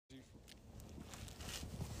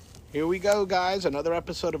Here we go, guys. Another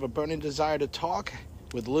episode of A Burning Desire to Talk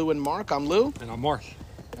with Lou and Mark. I'm Lou. And I'm Mark.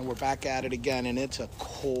 And we're back at it again, and it's a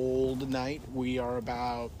cold night. We are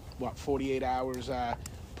about, 48 hours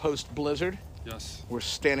post-blizzard. Yes. We're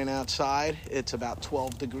standing outside. It's about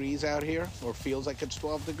 12 degrees out here, or feels like it's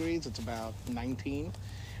 12 degrees. It's about 19,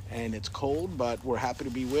 and it's cold, but we're happy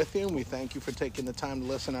to be with you, and we thank you for taking the time to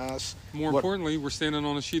listen to us. More importantly, we're standing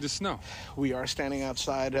on a sheet of snow. We are standing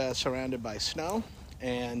outside surrounded by snow.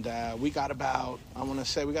 And we got about,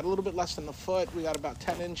 we got a little bit less than a foot. We got about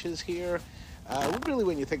 10 inches here. Really,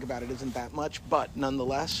 when you think about it, isn't that much. But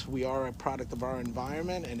nonetheless, we are a product of our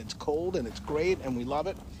environment, and it's cold, and it's great, and we love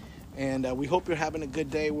it. And we hope you're having a good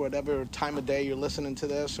day, whatever time of day you're listening to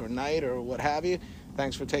this, or night, or what have you.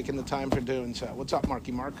 Thanks for taking the time for doing so. What's up,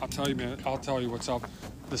 Marky Mark? I'll tell you, man. I'll tell you what's up.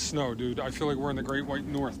 The snow, dude. I feel like we're in the Great White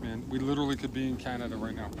North, man. We literally could be in Canada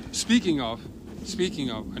right now. Speaking of,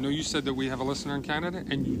 I know you said that we have a listener in Canada,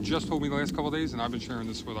 and you just told me the last couple of days, and I've been sharing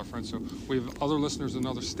this with our friends. So we have other listeners in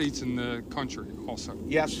other states in the country also.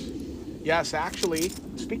 Yes. Actually,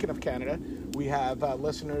 speaking of Canada, we have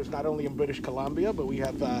listeners not only in British Columbia, but we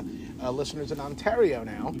have listeners in Ontario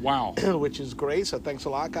now. Wow. Which is great. So thanks a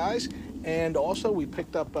lot, guys. And also, we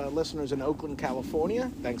picked up listeners in Oakland, California.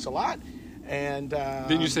 Thanks a lot. And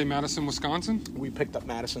didn't you say Madison, Wisconsin? We picked up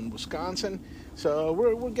Madison, Wisconsin. So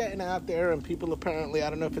we're getting out there, and people apparently, I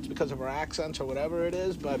don't know if it's because of our accents or whatever it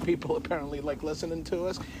is, but people apparently like listening to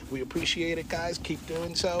us. We appreciate it, guys. Keep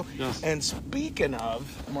doing so. Yes. And speaking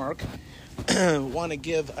of, Mark, want to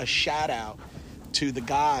give a shout out to the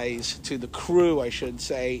guys, to the crew, I should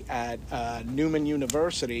say, at Neumann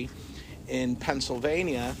University in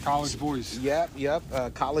Pennsylvania. College boys.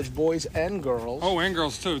 Yep. College boys and girls. Oh, and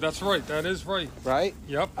girls too. That's right. That is right. Right?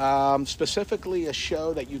 Yep. Specifically a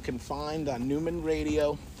show that you can find on Neumann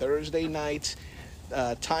Radio Thursday nights.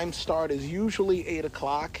 Time start is usually 8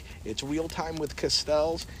 o'clock. It's Real Time with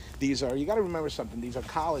Castells. You got to remember something. These are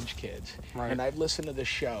college kids. Right. And I've listened to the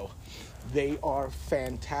show. They are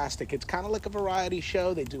fantastic. It's kind of like a variety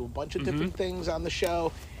show. They do a bunch of different things on the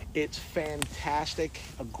show. It's fantastic,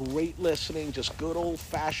 a great listening, just good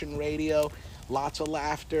old-fashioned radio, lots of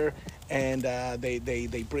laughter, and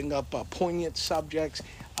they bring up poignant subjects,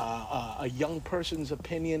 a young person's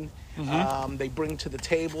opinion they bring to the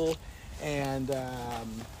table, and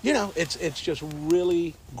it's just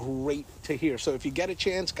really great to hear. So if you get a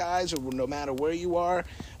chance, guys, or no matter where you are,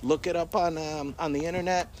 look it up on the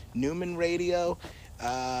internet, Neumann Radio,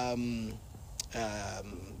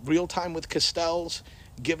 Real Time with Castells.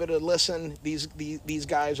 Give it a listen. These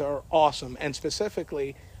guys are awesome, and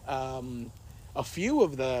specifically, a few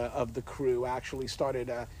of the crew actually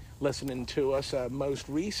started listening to us. Most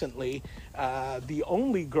recently, the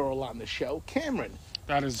only girl on the show, Cameron.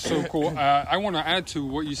 That is so cool. I want to add to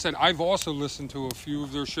what you said. I've also listened to a few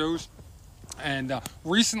of their shows, and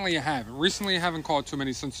recently I haven't caught too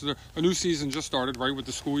many since a new season just started, right, with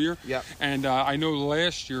the school year. Yep. And I know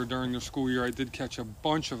last year during the school year I did catch a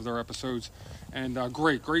bunch of their episodes, and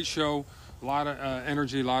great show, a lot of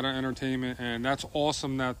energy, a lot of entertainment, and that's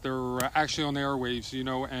awesome that they're actually on the airwaves,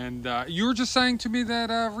 And you were just saying to me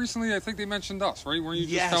that recently I think they mentioned us, right? Weren't you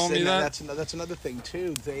just telling me that? That's another thing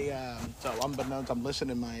too. They so unbeknownst, I'm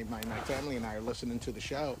listening. My family and I are listening to the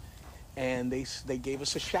show. And they gave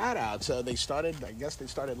us a shout out. So they started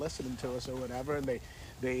listening to us or whatever, and they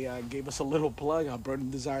gave us a little plug on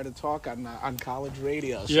Burning Desire to Talk on college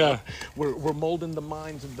radio. So yeah, we're molding the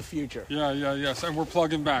minds of the future. Yes, and we're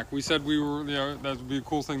plugging back. We said we were, that would be a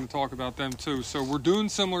cool thing to talk about them too. So we're doing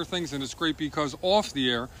similar things, and it's great because off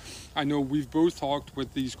the air, I know we've both talked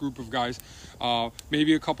with these group of guys.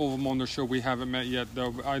 Maybe a couple of them on their show we haven't met yet,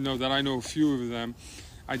 though. I know a few of them.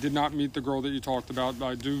 I did not meet the girl that you talked about, but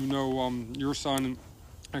I do know your son and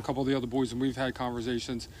a couple of the other boys, and we've had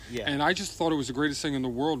conversations. Yeah. And I just thought it was the greatest thing in the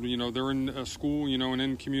world. They're in school, and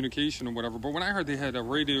in communication or whatever. But when I heard they had a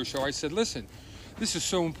radio show, I said, listen, this is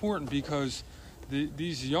so important because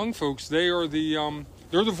these young folks, they're the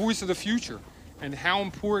voice of the future. And how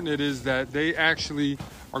important it is that they actually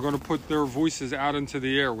are going to put their voices out into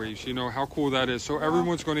the airwaves. How cool that is. So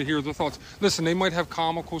everyone's going to hear their thoughts. Listen, they might have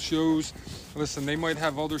comical shows. Listen, they might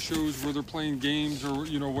have other shows where they're playing games or,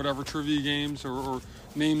 whatever, trivia games or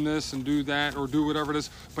name this and do that or do whatever it is.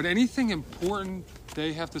 But anything important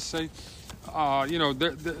they have to say,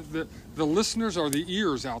 the listeners are the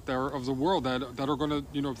ears out there of the world that are going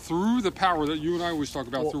to, through the power that you and I always talk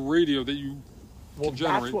about, through radio that you Well,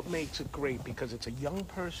 that's what makes it great, because it's a young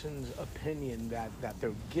person's opinion that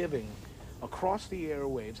they're giving across the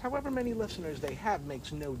airwaves. However many listeners they have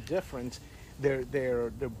makes no difference.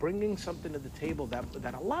 They're bringing something to the table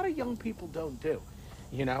that a lot of young people don't do,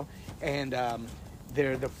 and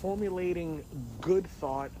they're formulating good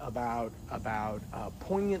thought about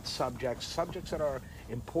poignant subjects that are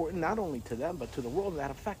important not only to them but to the world,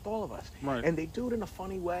 that affect all of us. Right. And they do it in a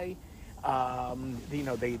funny way.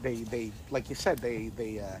 They like you said, they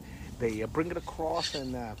bring it across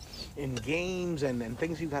in games and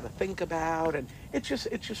things you got to think about, and it's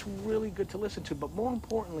just really good to listen to. But more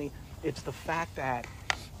importantly, it's the fact that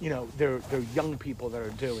they're young people that are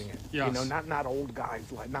doing it. Yes. Not old guys,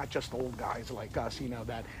 not just old guys like us.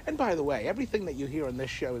 That. And by the way, everything that you hear on this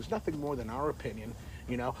show is nothing more than our opinion.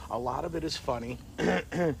 A lot of it is funny.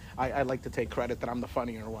 I like to take credit that I'm the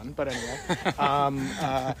funnier one, but anyway,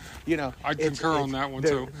 I concur on that one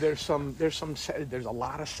too. There's a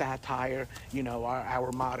lot of satire.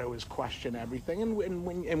 Our motto is question everything, and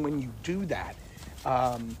when you do that,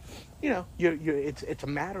 it's a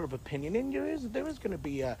matter of opinion, and there is going to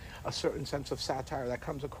be a certain sense of satire that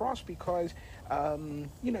comes across because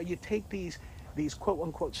you take these quote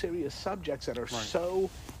unquote serious subjects that are Right. so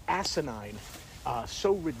asinine.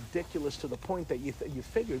 So ridiculous to the point that you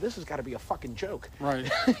figure this has got to be a fucking joke. Right.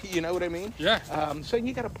 You know what I mean? Yeah. So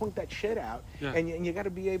you got to point that shit out, Yeah. and you got to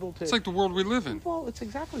be able to. It's like the world we live in. Well, it's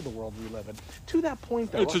exactly the world we live in. To that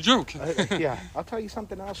point, though. It's a joke. Yeah, I'll tell you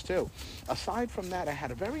something else too. Aside from that, I had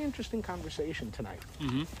a very interesting conversation tonight.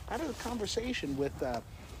 Mm-hmm. I had a conversation with.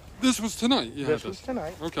 This was tonight. Yeah. This was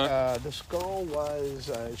tonight. Okay. This girl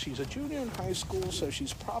was, she's a junior in high school, so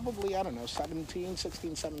she's probably,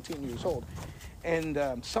 16, 17 years old. And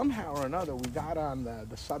somehow or another, we got on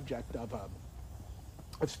the subject of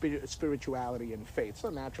spirituality and faith.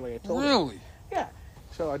 So naturally, I told her. Really? Yeah.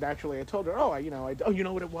 So naturally, I told her, you know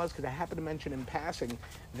what it was? Because I happened to mention in passing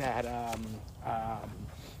that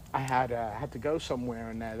I had to go somewhere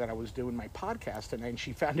and that I was doing my podcast, and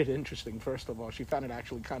she found it interesting. First of all, she found it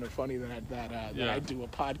actually kind of funny that I do a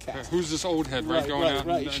podcast. Who's this old head, right? Going out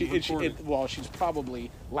right. and recording? She's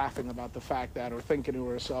probably laughing about the fact that, or thinking to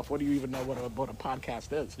herself, "What do you even know what a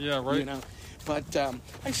podcast is?" Yeah, right. But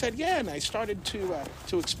I said, yeah, and I started to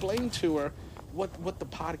explain to her what the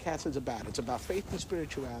podcast is about. It's about faith and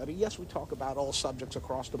spirituality. Yes, we talk about all subjects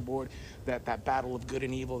across the board, that battle of good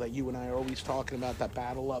and evil that you and I are always talking about, that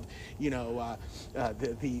battle of, the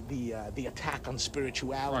attack on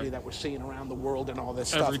spirituality Right. that we're seeing around the world and all this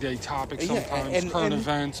stuff. Everyday topics Yeah, sometimes, current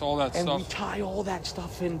events, all that and stuff. we tie all that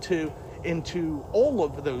stuff into all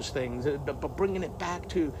of those things, but bringing it back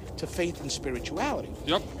to faith and spirituality.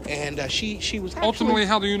 Yep. And she was actually, Ultimately,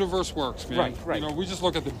 how the universe works, man. Right. We just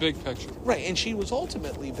look at the big picture. Right, and she was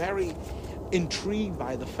ultimately very intrigued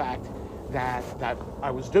by the fact that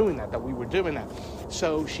I was doing that we were doing that.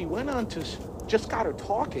 So she went on to, just got her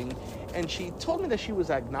talking, and she told me that she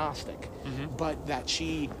was agnostic, Mm-hmm. but that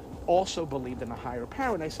she also believed in a higher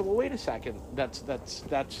power. And I said, well, wait a second, that's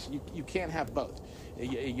you can't have both.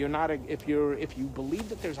 You're not if you believe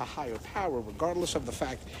that there's a higher power, regardless of the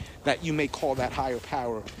fact that you may call that higher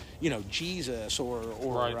power, Jesus or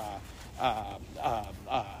Right.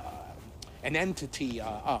 an entity,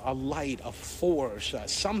 a light, a force,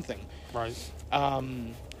 something. Right.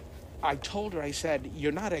 I told her, I said,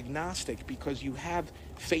 you're not agnostic because you have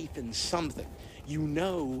faith in something. You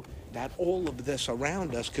know that all of this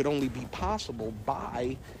around us could only be possible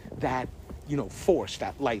by that, force,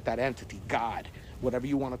 that light, that entity, God, whatever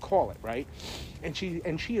you want to call it, right? And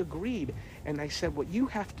she agreed. And I said, what you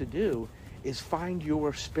have to do is find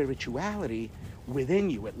your spirituality within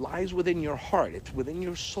you. It lies within your heart. It's within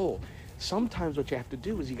your soul. Sometimes what you have to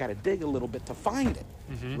do is you got to dig a little bit to find it,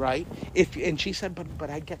 Mm-hmm. right? And she said, but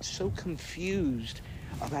I get so confused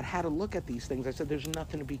about how to look at these things. I said, there's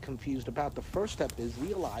nothing to be confused about. The first step is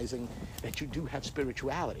realizing that you do have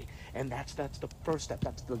spirituality, and that's the first step.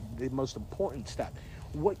 That's the most important step.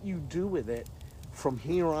 What you do with it from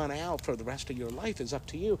here on out for the rest of your life is up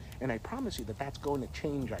to you, and I promise you that that's going to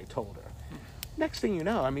change, I told her. Next thing you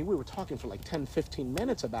know, we were talking for like 10, 15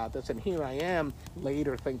 minutes about this, and here I am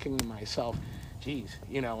later thinking to myself, geez,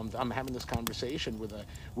 I'm having this conversation with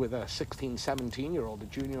a 16, 17-year-old, a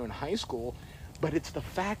junior in high school, but it's the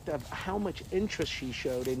fact of how much interest she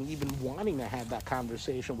showed in even wanting to have that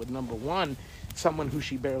conversation with, number one, someone who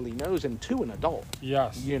she barely knows, and two, an adult.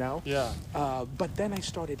 Yes. Yeah. But then I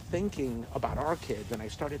started thinking about our kids, and I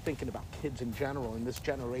started thinking about kids in general in this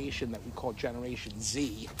generation that we call Generation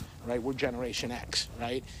Z, right? We're Generation X,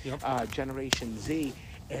 right? Yep. Generation Z,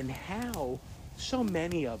 and how so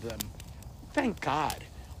many of them, thank God,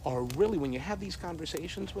 are really, when you have these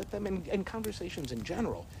conversations with them, and conversations in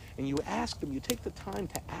general, and you ask them, you take the time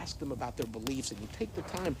to ask them about their beliefs, and you take the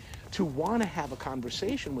time to want to have a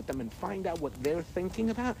conversation with them and find out what they're thinking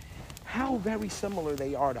about, how very similar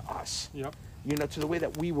they are to us. Yep. To the way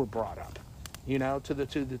that we were brought up. you know,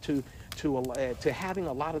 to having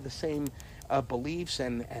a lot of the same beliefs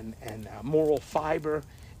and moral fiber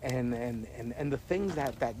and the things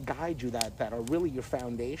that guide you, that are really your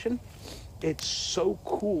foundation. It's so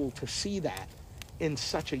cool to see that in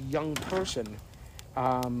such a young person.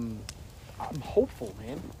 I'm hopeful,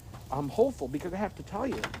 man. I'm hopeful because I have to tell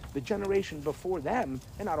you, the generation before them,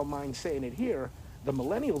 and I don't mind saying it here, the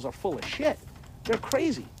millennials are full of shit. They're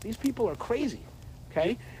crazy. These people are crazy,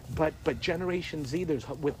 okay? But Generation Z,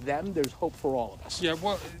 with them, there's hope for all of us. Yeah,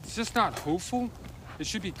 well, it's just not hopeful. It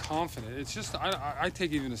should be confident. It's just, I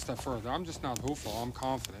take even a step further. I'm just not hopeful. I'm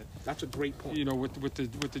confident. That's a great point. You know, with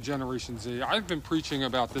the Generation Z. I've been preaching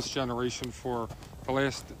about this generation for the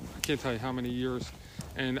last, I can't tell you how many years.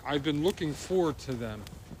 And I've been looking forward to them,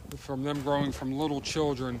 from them growing from little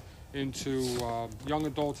children into young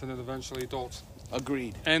adults and then eventually adults.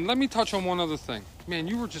 Agreed. And let me touch on one other thing. Man,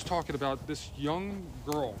 you were just talking about this young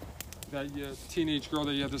girl, teenage girl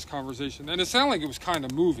that you had this conversation. And it sounded like it was kind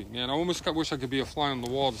of moving, man. I almost wish I could be a fly on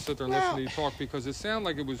the wall to sit there and listen to you talk, because it sounded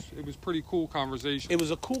like it was pretty cool conversation. It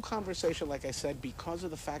was a cool conversation, like I said, because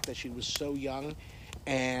of the fact that she was so young.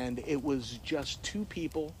 And it was just two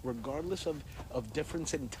people, regardless of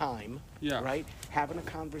difference in time, right? Having a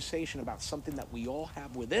conversation about something that we all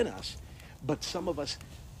have within us, but some of us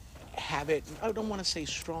have it, I don't want to say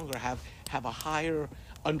stronger, have a higher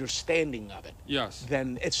understanding of it. Yes.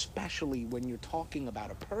 Than, especially when you're talking about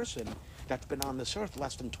a person that's been on this earth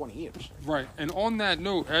less than 20 years. Right. And on that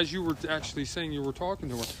note, as you were actually saying you were talking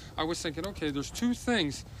to her, I was thinking, okay, there's two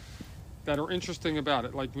things that are interesting about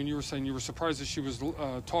it. Like when you were saying you were surprised that she was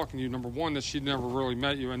talking to you. Number one, that she'd never really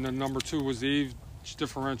met you. And then number two was the age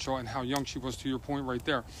differential and how young she was, to your point right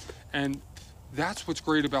there. And that's what's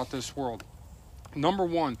great about this world. Number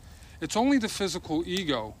one, it's only the physical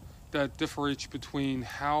ego that differentiates between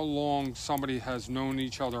how long somebody has known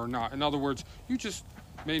each other or not. In other words, you just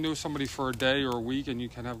may know somebody for a day or a week and you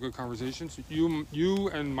can have good conversations. You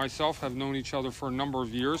and myself have known each other for a number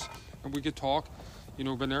of years and we could talk. You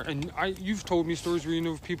know, been there, and you've told me stories where you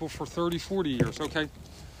know people for 30, 40 years, okay?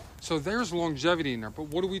 So there's longevity in there. But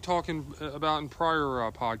what are we talking about in prior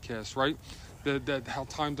podcasts, right? That how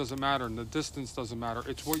time doesn't matter and the distance doesn't matter.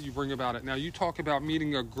 It's what you bring about it. Now, you talk about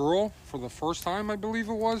meeting a girl for the first time, I believe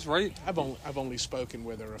it was, right? I've only spoken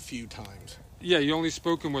with her a few times. Yeah, you only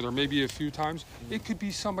spoken with her maybe a few times. Mm-hmm. It could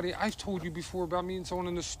be somebody, I've told you before about meeting someone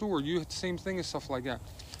in the store. You had the same thing and stuff like that.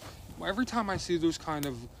 Every time I see those kind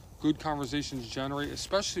of good conversations generate,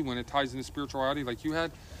 especially when it ties into spirituality like you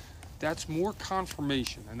had, that's more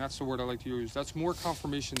confirmation, and that's the word I like to use. That's more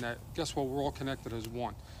confirmation that, guess what, we're all connected as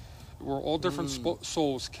one. We're all different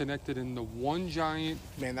souls connected in the one giant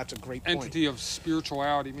that's a great point. Entity of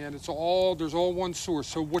spirituality, man. There's all one source.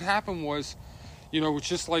 So what happened was, you know, it's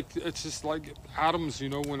just like atoms, you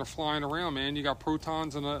know, when they're flying around, man. You got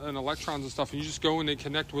protons and electrons and stuff, and you just go and they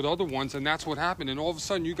connect with other ones, and that's what happened. And all of a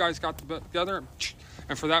sudden, you guys got together,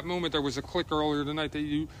 and for that moment, there was a click earlier tonight that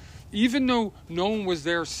you, even though no one was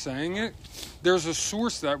there saying it, there's a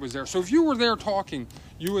source that was there. So if you were there talking,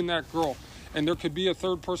 you and that girl, and there could be a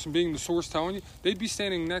third person being the source telling you, they'd be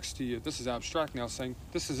standing next to you. This is abstract now, saying,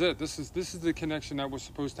 this is it. This is the connection that was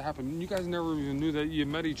supposed to happen. And you guys never even knew that you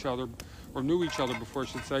met each other, or knew each other before, I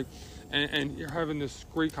should say, and you're having this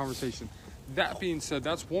great conversation. That being said,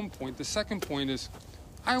 that's one point. The second point is,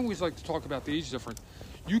 I always like to talk about the age difference.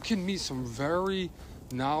 You can meet some very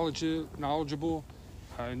knowledgeable,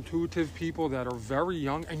 intuitive people that are very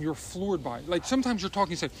young, and you're floored by it. Like sometimes you're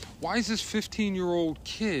talking, say, why is this 15-year-old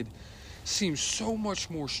kid seem so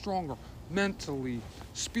much more stronger mentally,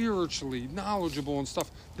 spiritually, knowledgeable and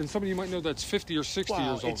stuff than somebody you might know that's 50 or 60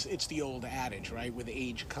 years old? It's the old adage, right? With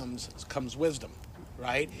age comes wisdom,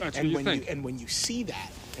 right? That's and what when you think. And when you see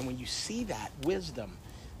that wisdom,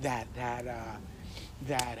 that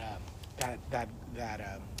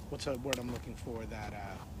what's the word I'm looking for?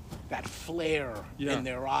 That flare in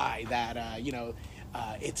their eye.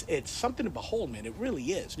 It's something to behold, man. It really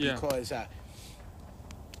is, because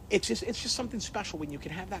it's just something special when you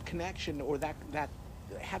can have that connection or that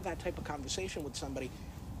have that type of conversation with somebody,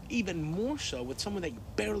 even more so with someone that you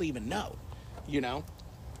barely even know. You know,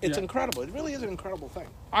 it's incredible. It really is an incredible thing.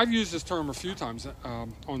 I've used this term a few times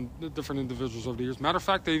on different individuals over the years. Matter of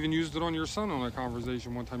fact, I even used it on your son on a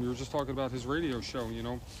conversation one time. You were just talking about his radio show, you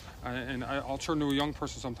know, and I'll turn to a young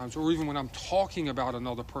person sometimes, or even when I'm talking about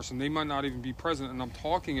another person, they might not even be present, and I'm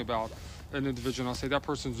talking about an individual, and I'll say, that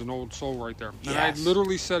person's an old soul right there. Yes. And I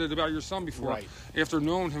literally said it about your son before. Right. After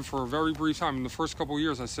knowing him for a very brief time, in the first couple of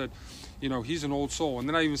years, I said, you know, he's an old soul. And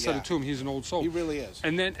then I even said it to him, he's an old soul. He really is.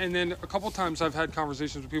 And then a couple of times I've had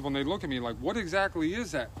conversations with people, and they look at me like, what exactly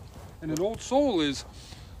is that? And an old soul is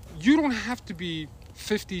you don't have to be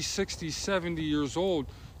 50, 60, 70 years old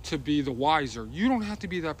to be the wiser. You don't have to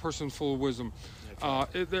be that person full of wisdom.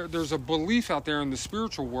 There's a belief out there in the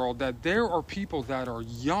spiritual world that there are people that are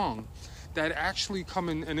young that actually come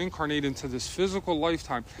in and incarnate into this physical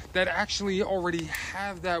lifetime that actually already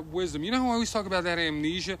have that wisdom. You know how I always talk about that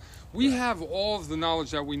amnesia? We have all of the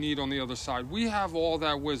knowledge that we need on the other side. We have all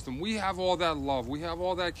that wisdom. We have all that love. We have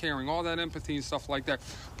all that caring, all that empathy and stuff like that.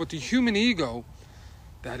 But the human ego,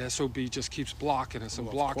 that SOB just keeps blocking us and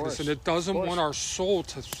blocking us, and it doesn't want our soul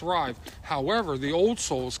to thrive. However, the old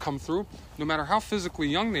souls come through, no matter how physically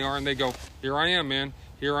young they are, and they go, here I am, man.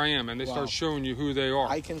 Here I am, and they start showing you who they are.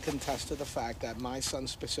 I can contest to the fact that my son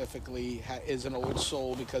specifically is an old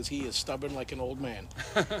soul because he is stubborn like an old man.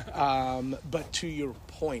 But to your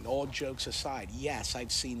point, all jokes aside, yes,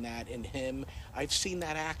 I've seen that in him. I've seen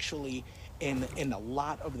that actually in a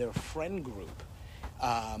lot of their friend group.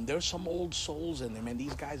 There's some old souls in them, and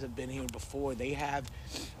these guys have been here before. They have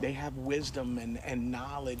wisdom and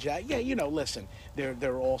knowledge. Listen,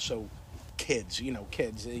 they're also kids,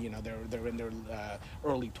 they're in their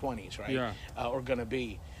early 20s, right? Yeah. Or gonna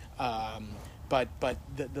be. But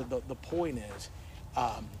the point is,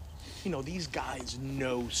 these guys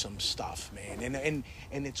know some stuff, man,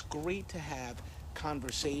 and it's great to have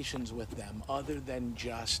conversations with them other than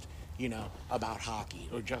just about hockey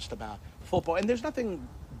or just about football. And there's nothing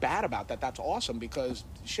bad about that. That's awesome because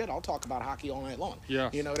shit, I'll talk about hockey all night long. Yeah.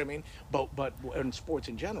 You know what I mean? But in sports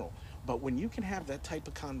in general. But when you can have that type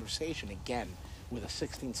of conversation again with a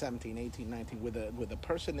 16, 17, 18, 19, with a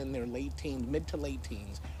person in their late teens, mid to late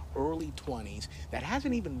teens, early 20s that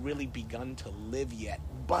hasn't even really begun to live yet,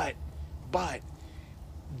 but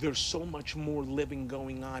there's so much more living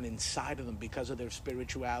going on inside of them because of their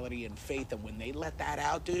spirituality and faith, and when they let that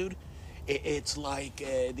out, dude, it's like,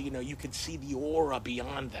 you could see the aura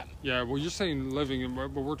beyond them. Yeah, well, you're saying living,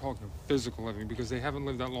 but we're talking physical living because they haven't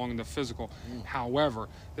lived that long in the physical. However,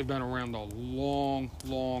 they've been around a long,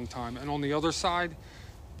 long time. And on the other side,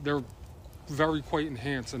 they're very quite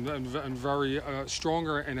enhanced and very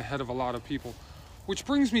stronger and ahead of a lot of people. Which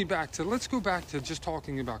brings me back to, let's go back to just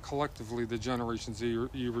talking about collectively the generations that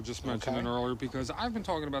you were just mentioning earlier, because I've been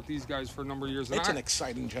talking about these guys for a number of years. And it's an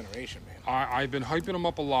exciting generation, man. I've been hyping them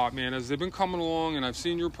up a lot, man, as they've been coming along, and I've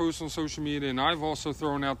seen your posts on social media, and I've also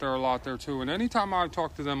thrown out there a lot there too. And anytime I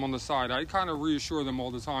talk to them on the side, I kind of reassure them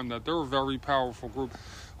all the time that they're a very powerful group.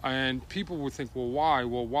 And people would think, well, why?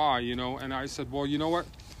 Well, why? And I said, well, you know what?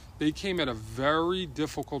 They came at a very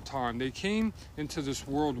difficult time. They came into this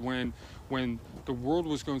world when the world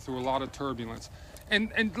was going through a lot of turbulence.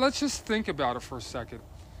 And let's just think about it for a second.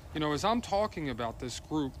 As I'm talking about this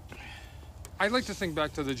group, I like to think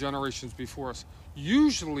back to the generations before us.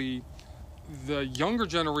 Usually, the younger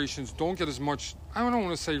generations don't get as much, I don't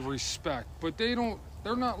want to say respect, but they're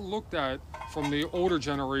not looked at from the older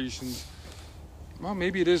generations. Well,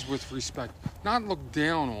 maybe it is with respect. Not looked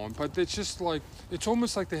down on, but it's just like, it's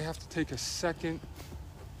almost like they have to take a second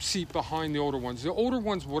seat behind the older ones. The older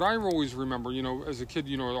ones, what I always remember, as a kid,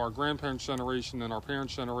 our grandparents' generation and our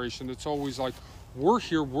parents' generation, it's always like, we're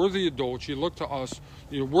here, we're the adults, you look to us,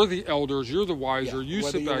 we're the elders, you're the wiser, you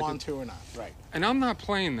sit back. Whether you want to or not, right. And I'm not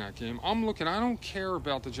playing that game. I don't care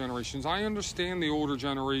about the generations. I understand the older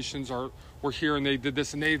generations were here and they did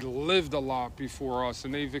this and they lived a lot before us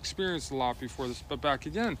and they've experienced a lot before this. But back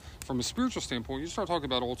again, from a spiritual standpoint, you start talking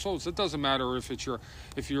about old souls. It doesn't matter if you're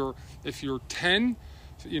 10,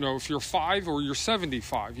 if you're 5 or you're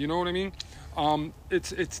 75, you know what I mean?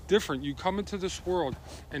 It's different. You come into this world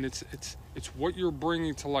and it's what you're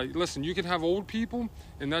bringing to light. Listen, you can have old people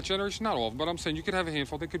in that generation, not all of them, but I'm saying you could have a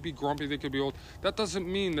handful. They could be grumpy, they could be old. That doesn't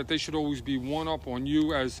mean that they should always be one up on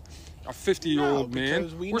you as a 50-year-old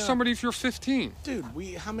man or somebody if you're 15. Dude,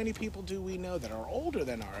 how many people do we know that are older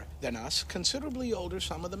than us, considerably older,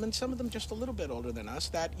 some of them, and some of them just a little bit older than us,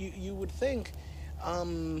 that you would think,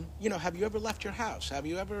 have you ever left your house? Have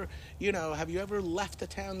you ever left the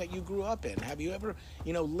town that you grew up in? Have you ever,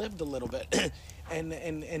 lived a little bit? and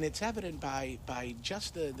it's evident by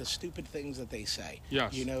just the stupid things that they say.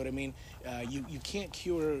 Yes. You know what I mean? You can't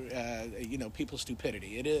cure, people's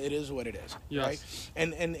stupidity. It is what it is. Yes.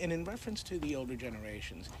 Right? And in reference to the older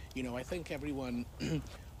generations, I think everyone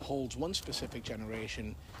holds one specific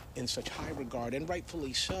generation in such high regard, and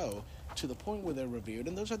rightfully so, to the point where they're revered,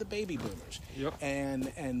 and those are the baby boomers. Yep.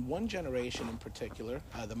 And one generation in particular,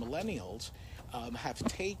 the millennials, have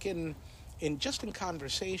taken, in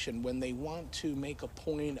conversation, when they want to make a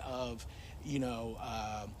point of,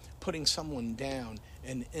 putting someone down,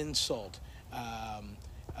 an insult,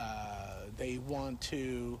 they want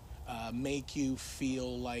to make you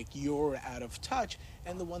feel like you're out of touch,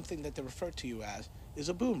 and the one thing that they refer to you as is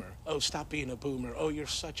a boomer. Oh, stop being a boomer. Oh, you're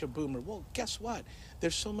such a boomer. Well, guess what?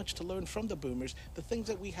 There's so much to learn from the boomers. The things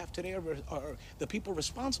that we have today are the people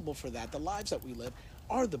responsible for that, the lives that we live,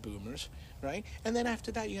 are the boomers, right? And then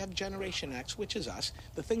after that, you have Generation X, which is us.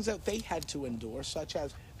 The things that they had to endure, such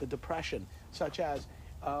as the Depression, such as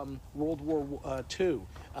World War II,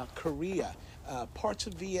 Korea, parts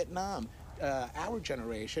of Vietnam. Our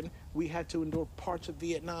generation, we had to endure parts of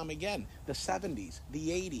Vietnam again, the 70s, the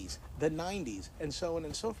 80s, the 90s, and so on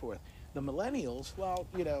and so forth. The millennials, well,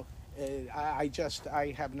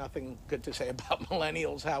 I have nothing good to say about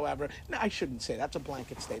millennials, however. No, I shouldn't say that's a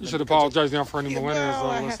blanket statement. You should apologize now for any millennials that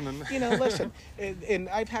are listening. Listen, and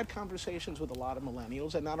I've had conversations with a lot of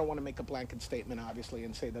millennials, and I don't want to make a blanket statement, obviously,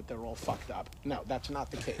 and say that they're all fucked up. No, that's not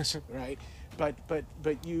the case, right? But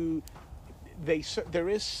there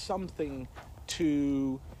is something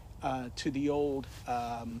to the old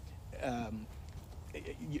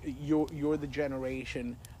you're the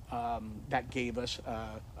generation that gave us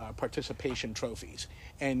participation trophies,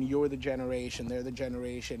 and they're the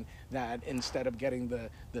generation that instead of getting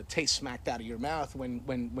the taste smacked out of your mouth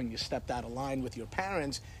when you stepped out of line with your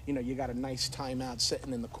parents, you got a nice timeout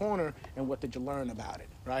sitting in the corner, and what did you learn about it,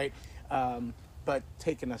 right? But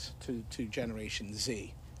taking us to Generation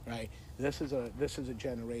Z, right? This is a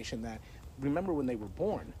generation that, remember when they were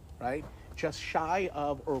born, right? Just shy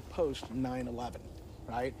of or post 9/11,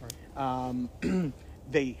 right?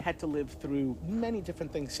 They had to live through many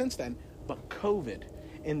different things since then, but COVID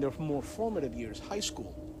in their more formative years, high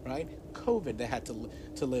school, right? COVID they had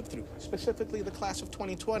to live through, specifically the class of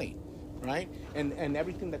 2020, right? And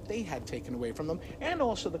everything that they had taken away from them, and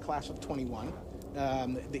also the class of 21.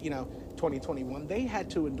 2021, they had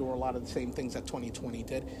to endure a lot of the same things that 2020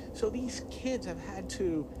 did. So these kids have had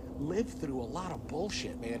to live through a lot of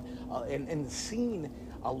bullshit, man, and seen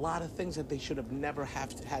a lot of things that they should have never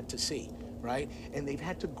had to see, right? And they've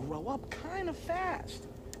had to grow up kind of fast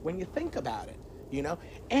when you think about it,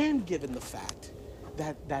 and given the fact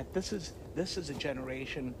that this is a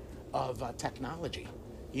generation of technology.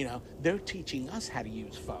 They're teaching us how to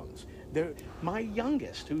use phones. My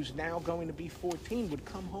youngest, who's now going to be 14, would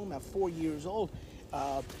come home at 4 years old,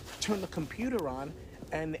 turn the computer on,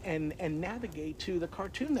 and navigate to the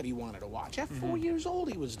cartoon that he wanted to watch. At 4 years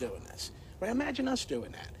old, he was doing this. Right? Imagine us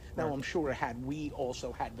doing that. Now, I'm sure had we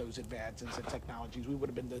also had those advances in technologies, we would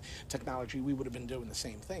have been doing the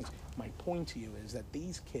same things. My point to you is that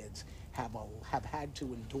these kids have had to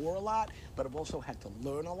endure a lot, but have also had to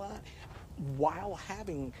learn a lot, while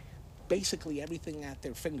having basically everything at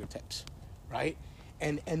their fingertips, right?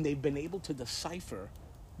 And they've been able to decipher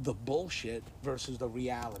the bullshit versus the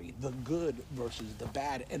reality, the good versus the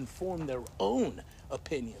bad, and form their own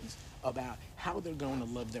opinions about how they're going to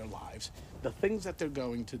live their lives, the things that they're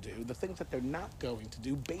going to do, the things that they're not going to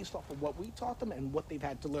do, based off of what we taught them and what they've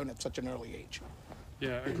had to learn at such an early age.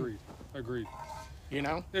 Yeah, agreed.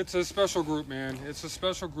 It's a special group, man. It's a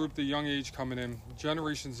special group, the young age coming in.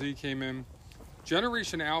 Generation Z came in.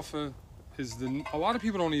 Generation Alpha a lot of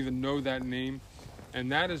people don't even know that name,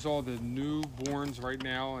 and that is all the newborns right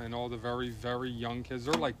now and all the very, very young kids.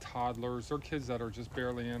 They're like toddlers. They're kids that are just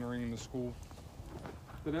barely entering the school.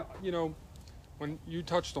 But, when you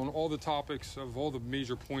touched on all the topics of all the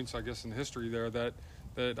major points, I guess, in history there that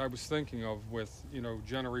I was thinking of with,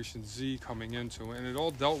 Generation Z coming into, and it all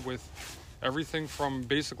dealt with everything from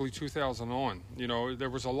basically 2000 on. There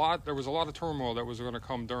was a lot of turmoil that was going to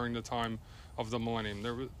come during the time of the millennium.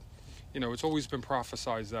 There was, it's always been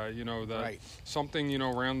prophesized that, that right. something,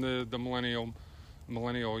 around the millennial,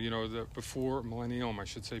 before millennium, I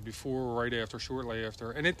should say, before, right after, shortly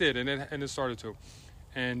after, and it did, and it started to.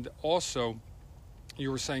 And also,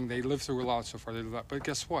 you were saying they lived through a lot so far, but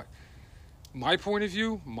guess what? My point of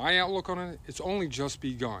view, my outlook on it, it's only just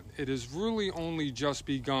begun. It has really only just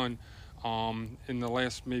begun in the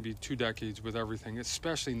last maybe 2 decades with everything,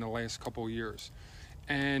 especially in the last couple of years.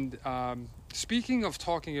 And speaking of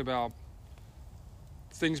talking about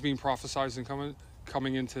things being prophesized and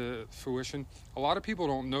coming into fruition, a lot of people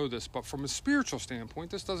don't know this, but from a spiritual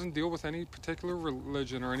standpoint, this doesn't deal with any particular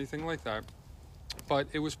religion or anything like that. But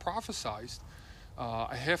it was prophesized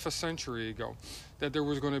a half a century ago that there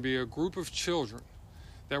was going to be a group of children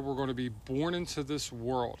that were going to be born into this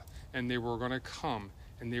world, and they were going to come,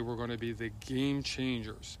 and they were going to be the game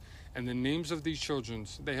changers. And the names of these children,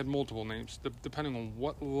 they had multiple names, depending on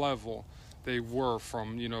what level they were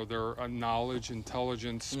from, their knowledge,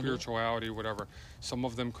 intelligence, spirituality, whatever. Some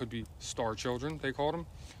of them could be star children, they called them.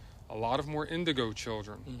 A lot of them were indigo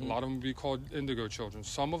children. A lot of them would be called indigo children.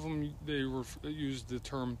 Some of them, they used the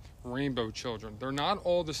term rainbow children. They're not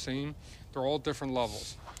all the same. They're all different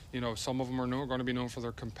levels. Some of them are going to be known for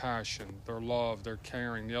their compassion, their love, their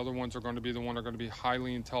caring. The other ones are going to be going to be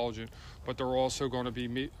highly intelligent, but they're also going to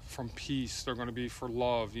be from peace. They're going to be for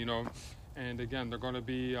love, And again, they're going to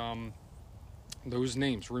be those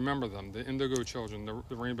names. Remember them: the Indigo Children,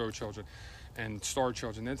 the Rainbow Children, and Star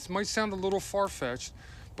Children. It might sound a little far-fetched,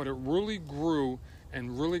 but it really grew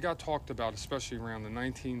and really got talked about, especially around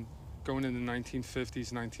going into the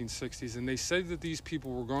 1950s, 1960s, and they said that these people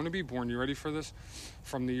were going to be born, you ready for this,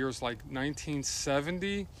 from the years like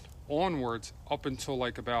 1970 onwards up until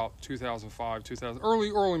like about 2005, 2000,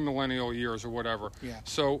 early millennial years or whatever. Yeah.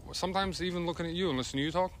 So sometimes even looking at you and listening to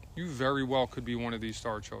you talk, you very well could be one of these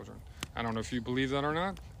star children. I don't know if you believe that or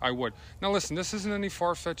not. I would. Now listen, this isn't any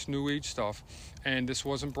far-fetched New Age stuff, and this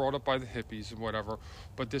wasn't brought up by the hippies or whatever,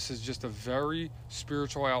 but this is just a very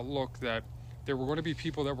spiritual outlook that there were going to be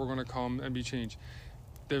people that were going to come and be changed.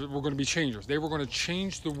 They were going to be changers. They were going to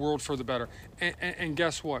change the world for the better. And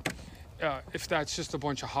guess what? If that's just a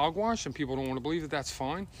bunch of hogwash and people don't want to believe it, that's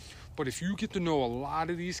fine. But if you get to know a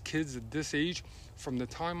lot of these kids at this age, from the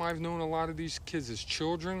time I've known a lot of these kids as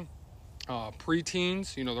children,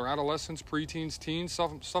 preteens, their adolescents, preteens, teens,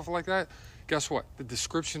 stuff like that, guess what? The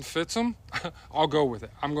description fits them. I'll go with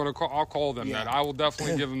it. I'll call them that. I will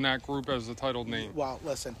definitely give them that group as the titled name. Well,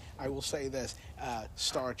 listen, I will say this: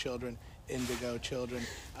 Star Children, Indigo Children.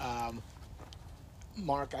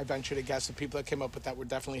 Mark, I venture to guess the people that came up with that were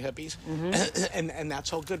definitely hippies, and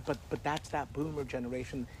that's all good. But that's that Boomer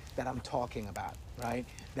generation that I'm talking about, right?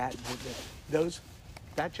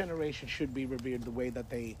 That generation should be revered the way that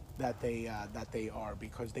they are,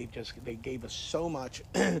 because they gave us so much.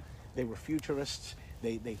 They were futurists.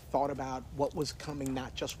 They thought about what was coming,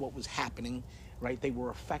 not just what was happening, right? They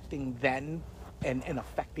were affecting then and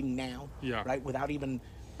affecting now, right? Without even,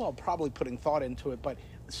 probably putting thought into it, but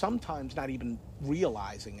sometimes not even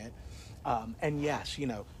realizing it. And yes,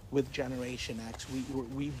 with Generation X,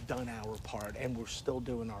 we've done our part, and we're still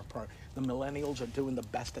doing our part. The millennials are doing the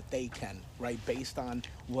best that they can, right, based on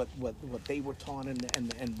what they were taught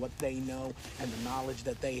and what they know and the knowledge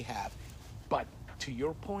that they have. But to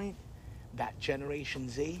your point, that Generation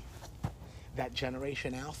Z, that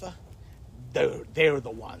Generation Alpha, they're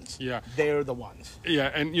the ones. Yeah. They're the ones.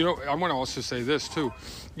 Yeah, and I want to also say this too.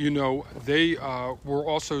 They were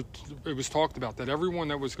also, it was talked about that everyone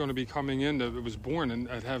that was going to be coming in, that was born and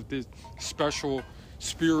have these special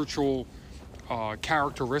spiritual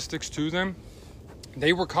characteristics to them,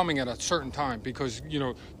 they were coming at a certain time because,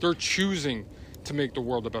 they're choosing to make the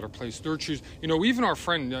world a better place. They're choosing, even our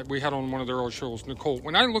friend that we had on one of their early shows, Nicole,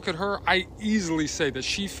 when I look at her, I easily say that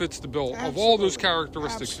she fits the bill of all those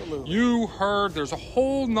characteristics. Absolutely. You heard, there's a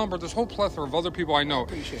whole plethora of other people I know. I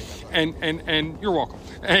appreciate that, buddy. And you're welcome.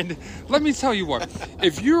 And let me tell you what,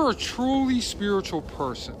 if you're a truly spiritual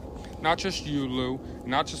person, not just you, Lou,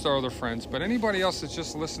 not just our other friends, but anybody else that's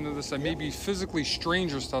just listening to this that may be physically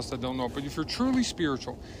strangers to us that don't know. But if you're truly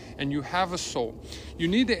spiritual and you have a soul, you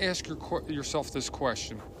need to ask yourself this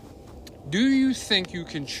question. Do you think you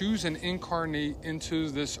can choose and incarnate into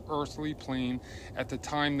this earthly plane at the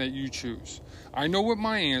time that you choose? I know what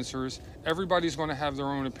my answer is. Everybody's going to have their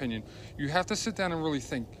own opinion. You have to sit down and really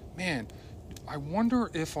think, man, I wonder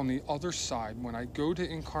if on the other side, when I go to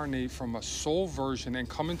incarnate from a soul version and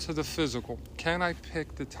come into the physical, can I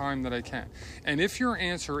pick the time that I can? And if your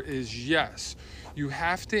answer is yes, you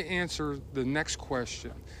have to answer the next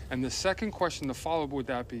question. And the second question to follow would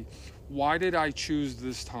that be, why did I choose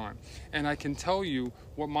this time? And I can tell you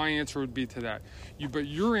what my answer would be to that. But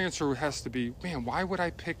your answer has to be, man, why would I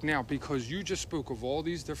pick now? Because you just spoke of all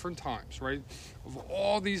these different times, right? Of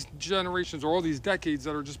all these generations or all these decades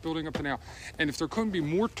that are just building up to now. And if there couldn't be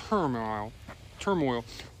more turmoil,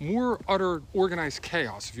 more utter organized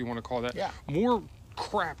chaos, if you want to call that, more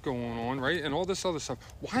crap going on, right? And all this other stuff.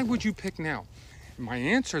 Why would you pick now? And my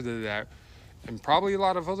answer to that, and probably a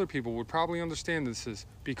lot of other people would probably understand this, is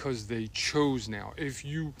because they chose now. If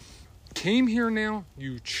you came here now,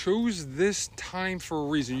 you chose this time for a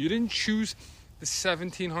reason. You didn't choose the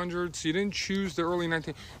 1700s. You didn't choose the early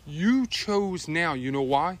 1900s. You chose now. You know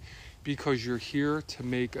why? Because you're here to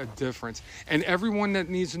make a difference. And everyone that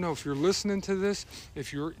needs to know, if you're listening to this,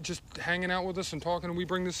 if you're just hanging out with us and talking and we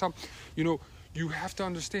bring this up, you have to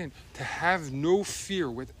understand to have no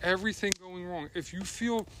fear with everything going wrong. If you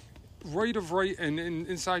feel right and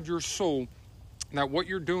inside your soul that what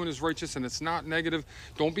you're doing is righteous and it's not negative,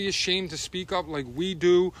 don't be ashamed to speak up like we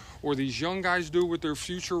do or these young guys do with their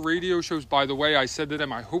future radio shows. By the way, I said to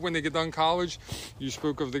them, I hope when they get done college, you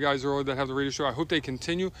spoke of the guys earlier that have the radio show, I hope they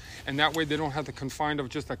continue, and that way they don't have the confine of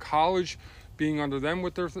just a college being under them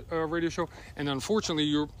with their radio show. And unfortunately,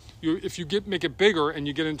 you if you make it bigger and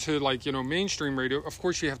you get into like mainstream radio, of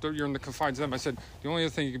course you're in the confines of them. I said the only other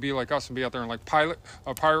thing you could be like us and be out there in like pirate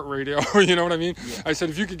radio. You know what I mean? Yeah. I said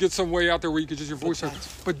if you could get some way out there where you could just your voice out,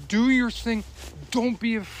 but do your thing. Don't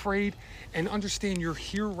be afraid. And understand you're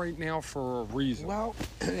here right now for a reason. Well,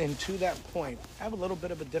 and to that point, I have a little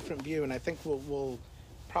bit of a different view, and I think we'll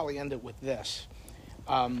probably end it with this.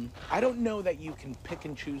 I don't know that you can pick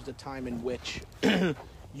and choose the time in which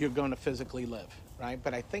you're going to physically live, right?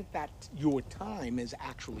 But I think that your time is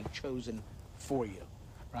actually chosen for you,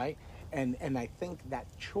 right? And I think that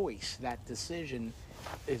choice, that decision,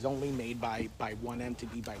 is only made by one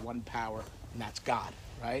entity, by one power, and that's God,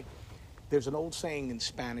 right? There's an old saying in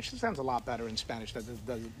Spanish. It sounds a lot better in Spanish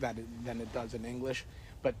than it does in English.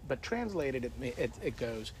 But translated, it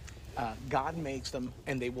goes, God makes them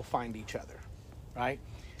and they will find each other, right?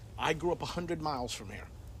 I grew up 100 miles from here,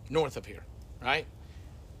 north of here, right?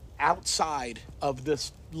 Outside of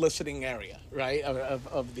this listening area, right?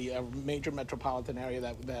 Of the major metropolitan area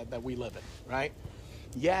that we live in, right?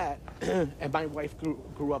 Yet, and my wife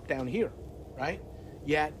grew up down here, right?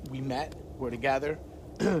 Yet we met, we're together.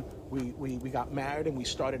 We got married and we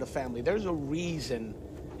started a family. There's a reason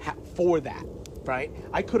for that, right?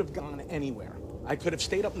 I could have gone anywhere. I could have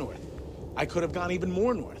stayed up north. I could have gone even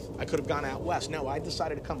more north. I could have gone out west. No, I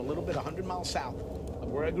decided to come a little bit 100 miles south of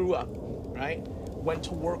where I grew up, right? Went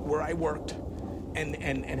to work where I worked and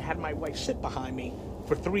had my wife sit behind me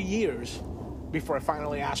for 3 years before I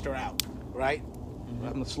finally asked her out, right? Mm-hmm.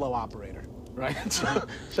 I'm a slow operator, right?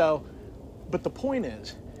 So, but the point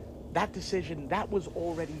is, that decision, that was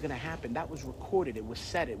already going to happen. That was recorded. It was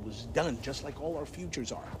set. It was done, just like all our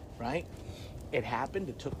futures are, right? It happened.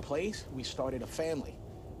 It took place. We started a family,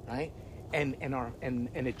 right? And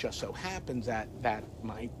it just so happens that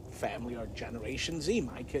my family are Generation Z.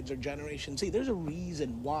 My kids are Generation Z. There's a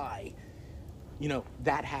reason why,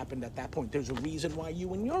 that happened at that point. There's a reason why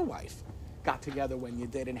you and your wife got together when you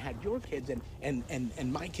did and had your kids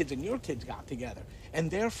and my kids and your kids got together and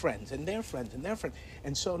their friends and their friends and their friends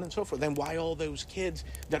and so on and so forth. Then why all those kids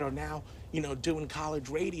that are now, doing college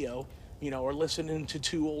radio, or listening to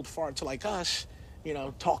two old farts like us,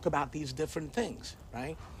 talk about these different things,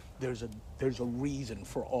 right? There's a reason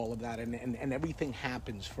for all of that and everything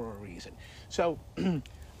happens for a reason. So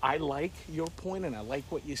I like your point and I like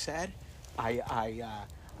what you said.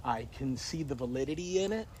 I can see the validity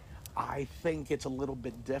in it. I think it's a little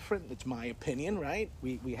bit different. It's my opinion, right?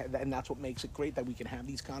 We have, and that's what makes it great that we can have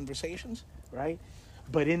these conversations, right?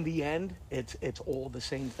 But in the end, it's all the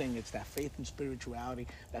same thing. It's that faith and spirituality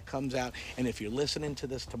that comes out. And if you're listening to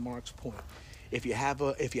this, to Mark's point, if you have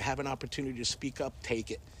an opportunity to speak up, take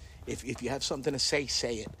it. If you have something to say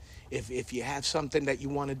it. If you have something that you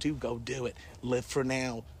want to do, go do it. Live for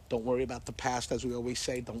now. Don't worry about the past, as we always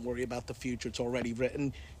say. Don't worry about the future. It's already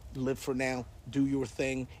written. Live for now, do your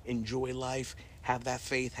thing, enjoy life, have that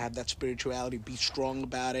faith, have that spirituality, be strong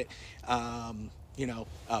about it,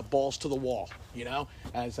 balls to the wall,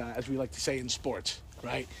 as we like to say in sports,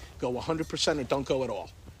 right? Go 100% or don't go at all,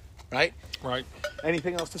 right? Right.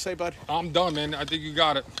 Anything else to say, bud? I'm done, man. I think you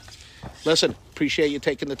got it. Listen, appreciate you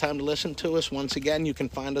taking the time to listen to us. Once again, you can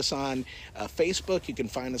find us on Facebook. You can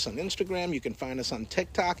find us on Instagram. You can find us on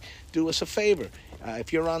TikTok. Do us a favor.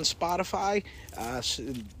 If you're on Spotify,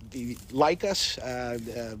 like us,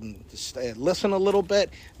 listen a little bit,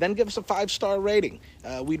 then give us a 5-star rating.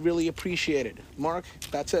 We'd really appreciate it. Mark,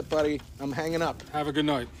 that's it, buddy. I'm hanging up. Have a good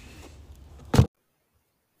night.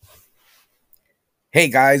 Hey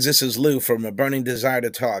guys, this is Lou from A Burning Desire to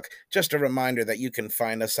Talk. Just a reminder that you can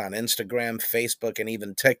find us on Instagram, Facebook, and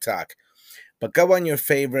even TikTok. But go on your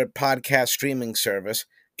favorite podcast streaming service,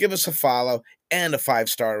 give us a follow, and a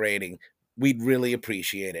 5-star rating. We'd really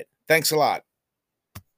appreciate it. Thanks a lot.